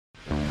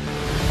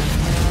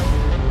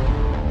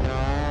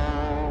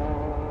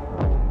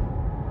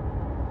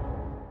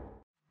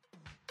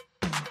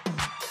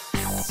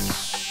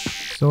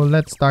So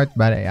let's start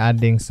by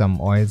adding some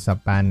oil sa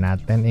pan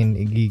natin and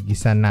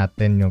igigisa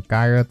natin yung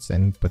carrots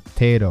and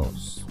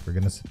potatoes. We're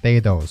gonna saute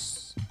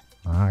those.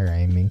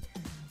 Rhyming.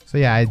 So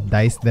yeah, I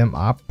diced them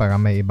up para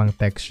may ibang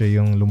texture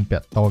yung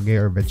lumpia toge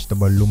or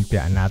vegetable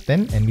lumpia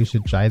natin, and you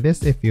should try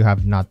this if you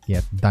have not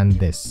yet done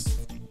this.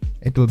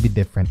 It will be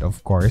different of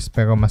course,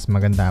 pero mas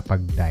maganda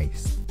pag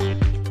diced.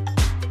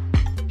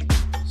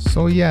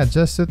 So yeah,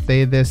 just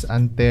saute this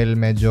until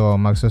medyo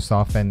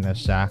magsusoften na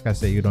siya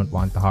kasi you don't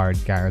want the hard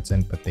carrots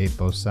and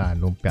potatoes sa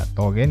lumpia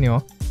toge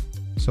nyo.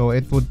 So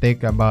it would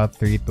take about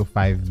 3 to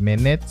 5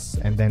 minutes,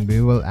 and then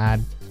we will add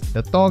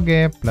the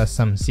toge plus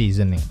some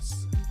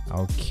seasonings.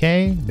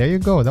 Okay, there you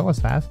go. That was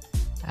fast.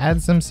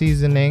 Add some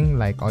seasoning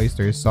like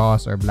oyster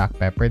sauce or black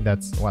pepper.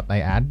 That's what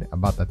I add,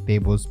 about a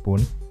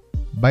tablespoon.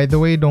 By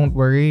the way, don't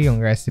worry,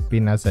 yung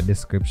recipe nasa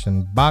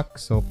description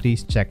box, so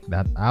please check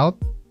that out.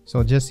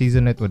 So just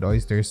season it with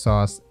oyster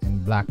sauce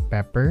and black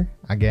pepper.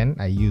 Again,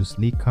 I use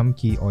Lee Kum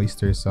Kee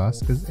oyster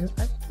sauce because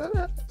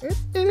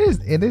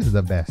it is the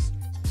best.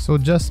 So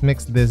just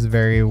mix this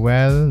very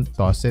well.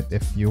 Toss it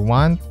if you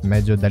want.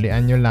 Medyo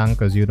dalian nyo lang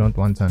because you don't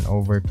want an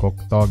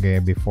overcooked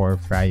toge before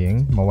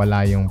frying.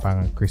 Mawala yung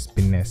parang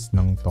crispiness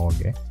ng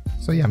toge.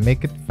 So yeah,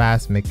 make it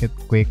fast, make it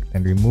quick,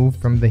 and remove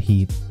from the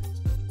heat.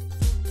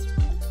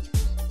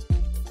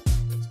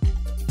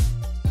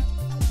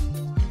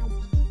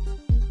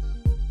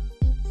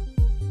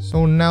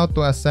 So now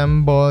to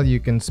assemble,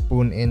 you can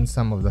spoon in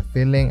some of the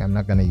filling. I'm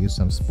not gonna use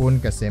some spoon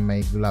kasi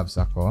may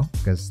gloves ako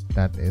because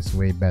that is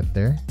way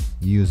better.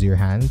 Use your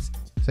hands.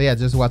 So yeah,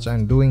 just watch what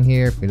I'm doing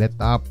here. Fill it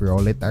up,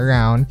 roll it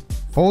around,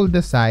 fold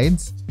the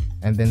sides,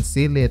 and then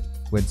seal it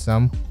with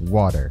some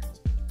water.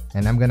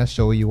 And I'm gonna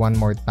show you one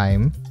more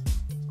time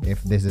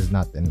if this is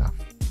not enough.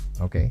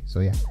 Okay,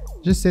 so yeah.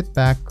 Just sit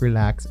back,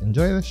 relax,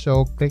 enjoy the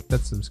show, click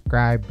that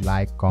subscribe,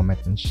 like,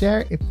 comment, and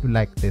share if you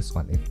like this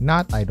one. If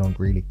not, I don't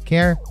really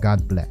care.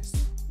 God bless.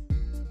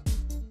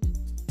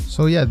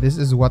 So yeah, this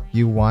is what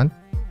you want.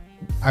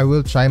 I will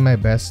try my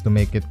best to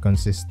make it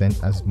consistent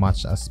as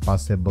much as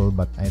possible,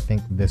 but I think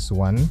this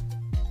one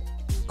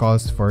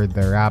calls for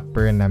the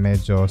wrapper na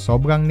medyo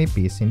sobrang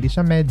nipis. Hindi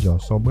siya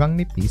medyo, sobrang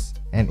nipis,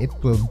 and it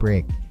will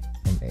break.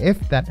 And if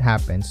that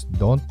happens,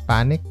 don't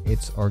panic.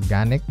 It's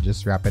organic.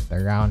 Just wrap it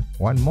around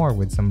one more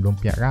with some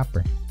lumpia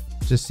wrapper.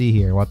 Just see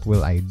here. What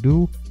will I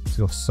do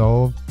to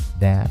solve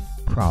that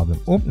problem?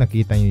 Oh,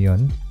 nakita nyo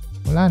yun?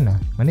 Wala na.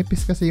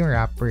 Manipis kasi yung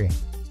wrapper eh.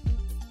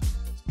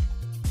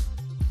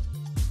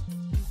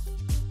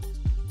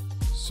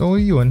 So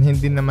yun,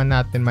 hindi naman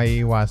natin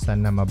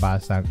maiiwasan na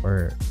mabasag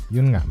or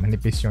yun nga,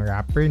 manipis yung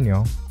wrapper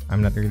nyo. I'm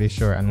not really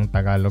sure anong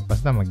Tagalog.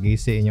 Basta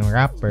mag-easy yung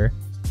wrapper.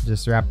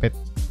 Just wrap it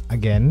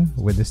again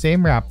with the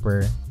same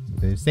wrapper,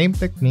 the same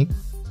technique,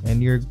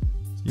 and your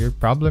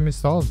problem is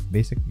solved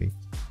basically.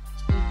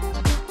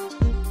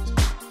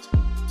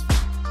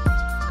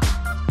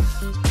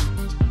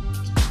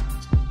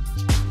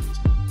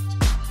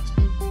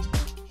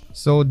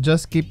 So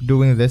just keep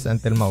doing this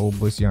until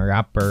maubos yung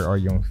wrapper or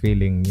yung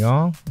filling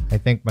nyo.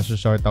 I think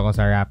masusort ako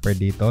sa wrapper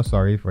dito.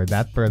 Sorry for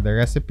that. Pero the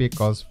recipe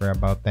calls for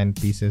about 10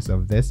 pieces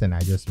of this and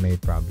I just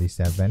made probably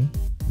 7.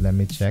 Let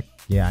me check.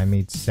 Yeah, I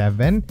made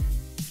 7.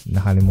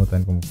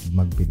 Nakalimutan kong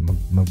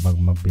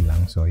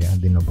magbilang. So yeah,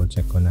 dinoble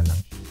check ko na lang.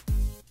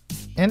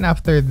 And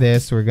after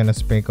this, we're gonna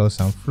sprinkle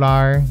some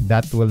flour.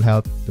 That will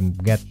help to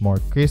get more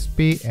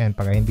crispy and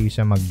para hindi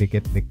siya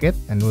magdikit-dikit,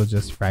 and we'll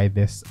just fry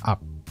this up.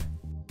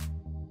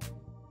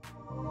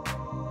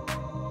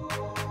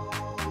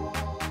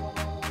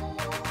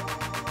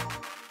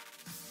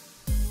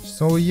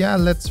 So yeah,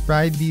 let's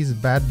fry these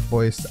bad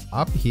boys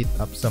up. Heat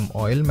up some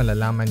oil.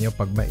 Malalaman nyo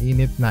pag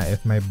mainit na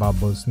if may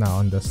bubbles na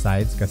on the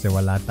sides kasi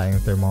wala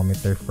tayong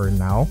thermometer for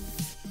now.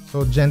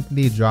 So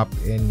gently drop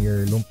in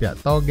your lumpia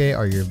toge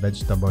or your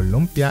vegetable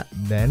lumpia,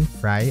 then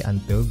fry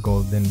until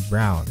golden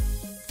brown.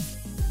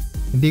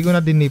 Hindi ko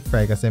na din deep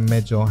fry kasi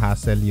medyo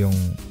hassle yung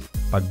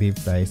pag deep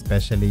fry,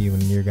 especially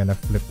when you're gonna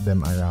flip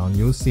them around.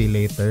 You'll see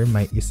later,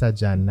 may isa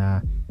dyan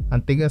na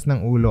ang tigas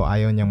ng ulo,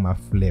 ayaw niyang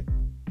ma-flip.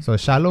 So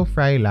shallow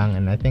fry lang,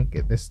 and I think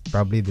it is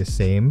probably the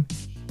same.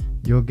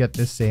 You'll get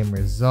the same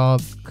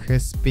result,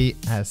 crispy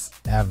as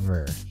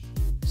ever.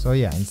 So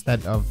yeah,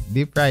 instead of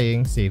deep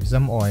frying, save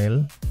some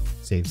oil,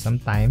 save some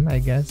time, I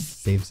guess,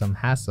 save some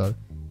hassle.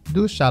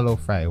 Do shallow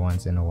fry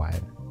once in a while.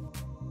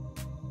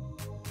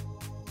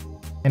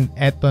 And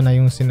eto na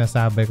yung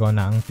sinasabi ko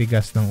na ang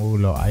tigas ng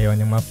ulo, ayaw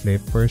niyang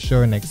ma-flip. For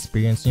sure,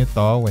 na-experience nyo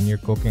to when you're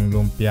cooking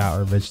lumpia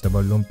or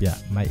vegetable lumpia.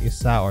 May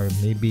isa or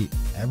maybe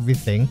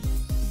everything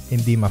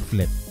hindi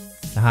ma-flip.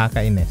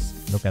 Nakakainis.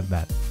 Look at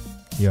that.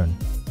 Yun.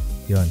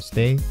 Yun.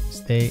 Stay.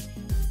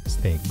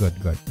 Good.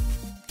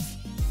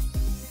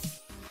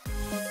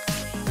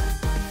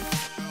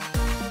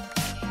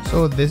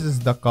 So this is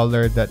the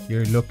color that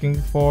you're looking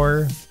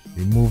for.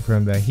 Remove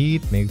from the heat.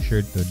 Make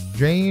sure to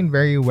drain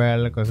very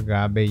well because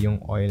grabe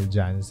yung oil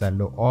dyan sa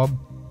loob.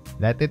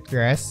 Let it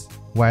rest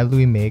while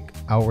we make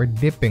our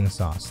dipping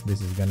sauce.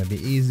 This is gonna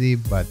be easy,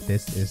 but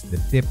this is the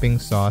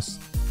dipping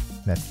sauce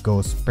that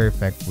goes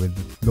perfect with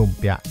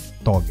lumpia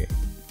toge.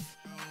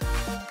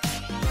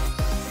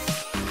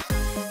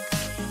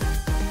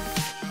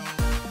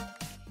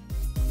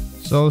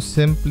 So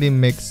simply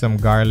mix some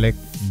garlic,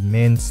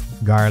 minced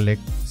garlic,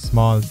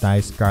 small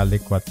diced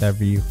garlic,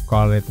 whatever you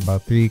call it,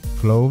 about 3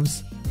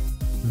 cloves.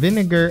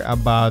 Vinegar,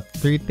 about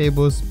 3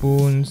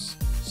 tablespoons.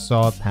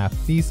 Salt, half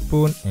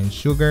teaspoon. And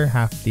sugar,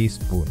 half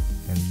teaspoon.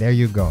 And there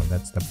you go.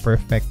 That's the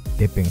perfect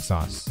dipping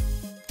sauce.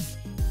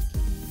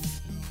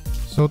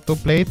 So to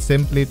plate,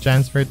 simply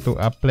transfer to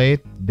a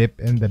plate,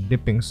 dip in the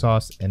dipping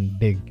sauce, and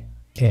dig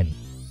in.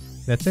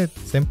 That's it.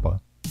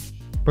 Simple.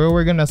 Pero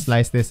we're gonna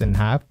slice this in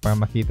half para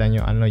makita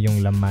nyo ano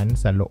yung laman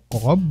sa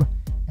loob.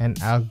 And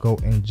I'll go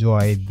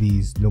enjoy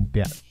these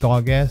lumpia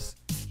toges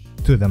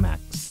to the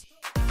max.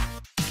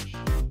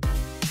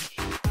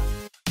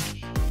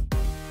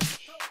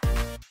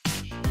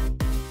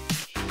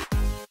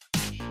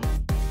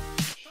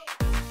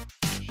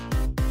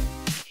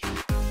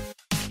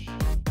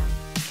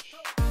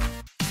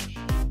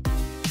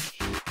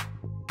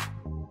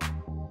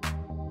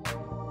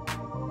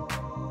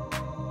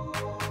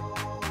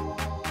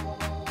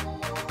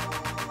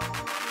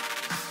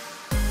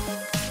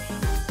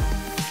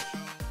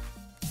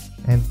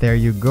 And there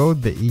you go,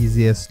 the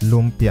easiest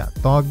lumpia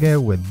toge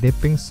with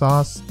dipping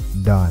sauce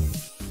done.